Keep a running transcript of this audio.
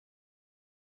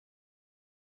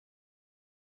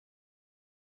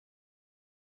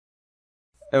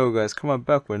Hello guys, come on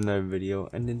back with another video,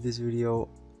 and in this video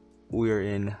we are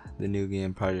in the new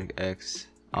game Project X.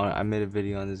 I made a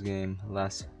video on this game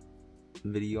last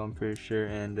video, I'm pretty sure,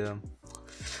 and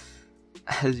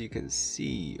as you can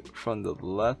see from the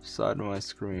left side of my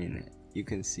screen, you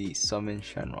can see summon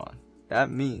Shenron. That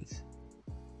means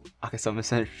I can summon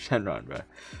Shenron, bro.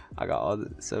 I got all the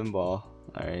 7 ball.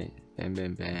 Alright, bam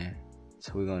bam bam.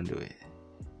 So we're gonna do it.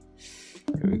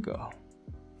 Here we go.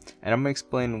 And I'm gonna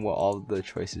explain what all the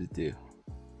choices do.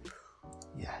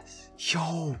 Yes.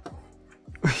 Yo!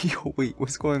 Yo, wait,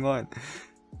 what's going on?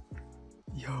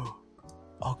 Yo.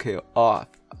 Okay, off.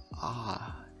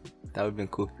 That would've been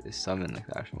cool if it summoned like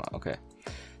the actual one. Okay.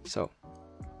 So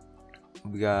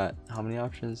we got how many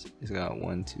options? It's got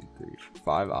 1, 2, 3,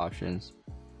 5 options.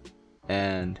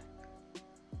 And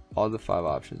all the 5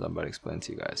 options I'm about to explain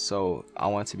to you guys. So I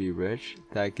want to be rich.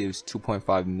 That gives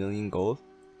 2.5 million gold.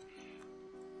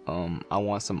 I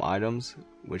want some items,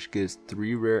 which gives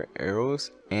 3 rare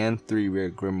arrows and 3 rare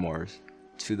grimoires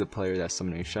to the player that's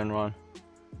summoning Shenron.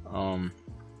 I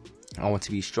want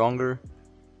to be stronger.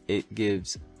 It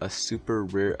gives a super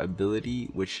rare ability,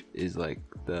 which is like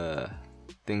the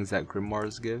things that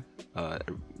grimoires give.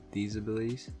 These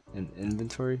abilities in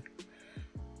inventory.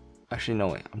 Actually, no,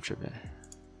 wait, I'm tripping.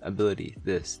 Ability,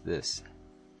 this,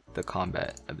 the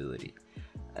combat ability,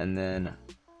 and then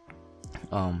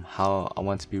how I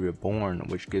want to be reborn,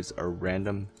 which gives a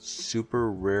random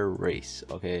super rare race.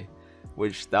 Okay,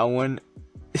 which that one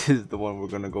is the one we're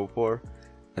gonna go for.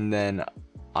 And then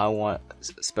I want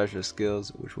special skills,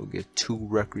 which will give 2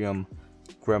 Requiem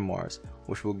grimoires,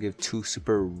 which will give 2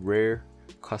 super rare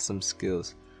custom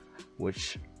skills,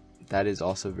 which that is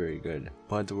also very good.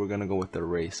 But we're gonna go with the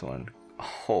race one.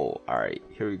 Oh, alright,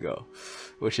 here we go.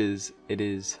 Which is,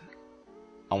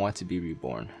 I want to be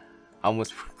reborn. I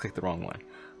almost clicked the wrong one.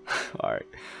 Alright,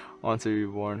 I want to be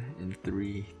reborn in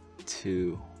 3,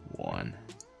 2, 1.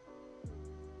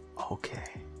 Okay.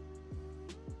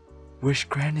 Wish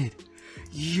granted.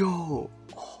 Yo.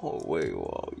 Oh, wait,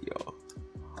 whoa, yo.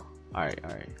 Alright.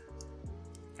 Alright,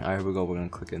 here we go. We're gonna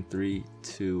click in 3,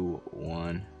 2,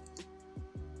 1.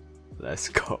 Let's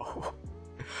go.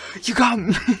 You got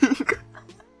me.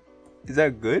 Is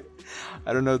that good?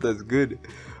 I don't know if that's good.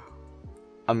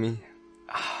 I mean,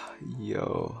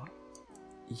 yo,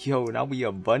 now we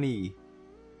a bunny.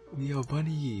 We a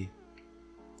bunny.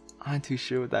 I'm not too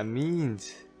sure what that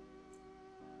means.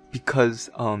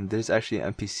 Because there's actually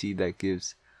an NPC that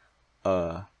gives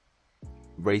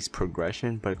race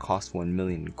progression, but it costs 1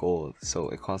 million gold, so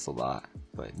it costs a lot.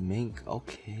 But mink,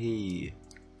 okay.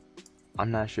 I'm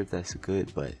not sure if that's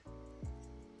good, but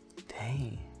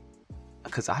dang.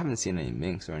 Because I haven't seen any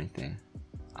minks or anything.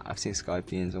 I've seen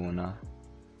scorpions and whatnot.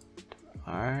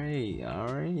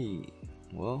 Alright.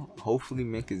 Well, hopefully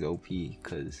mink is OP,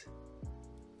 because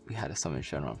we had to summon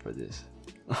Shenron for this.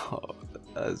 Oh,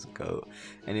 let's go.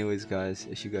 Anyways, guys,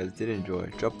 if you guys did enjoy,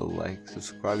 drop a like,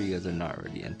 subscribe if you guys are not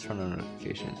already, and turn on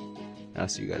notifications. And I'll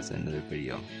see you guys in another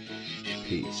video.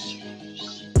 Peace.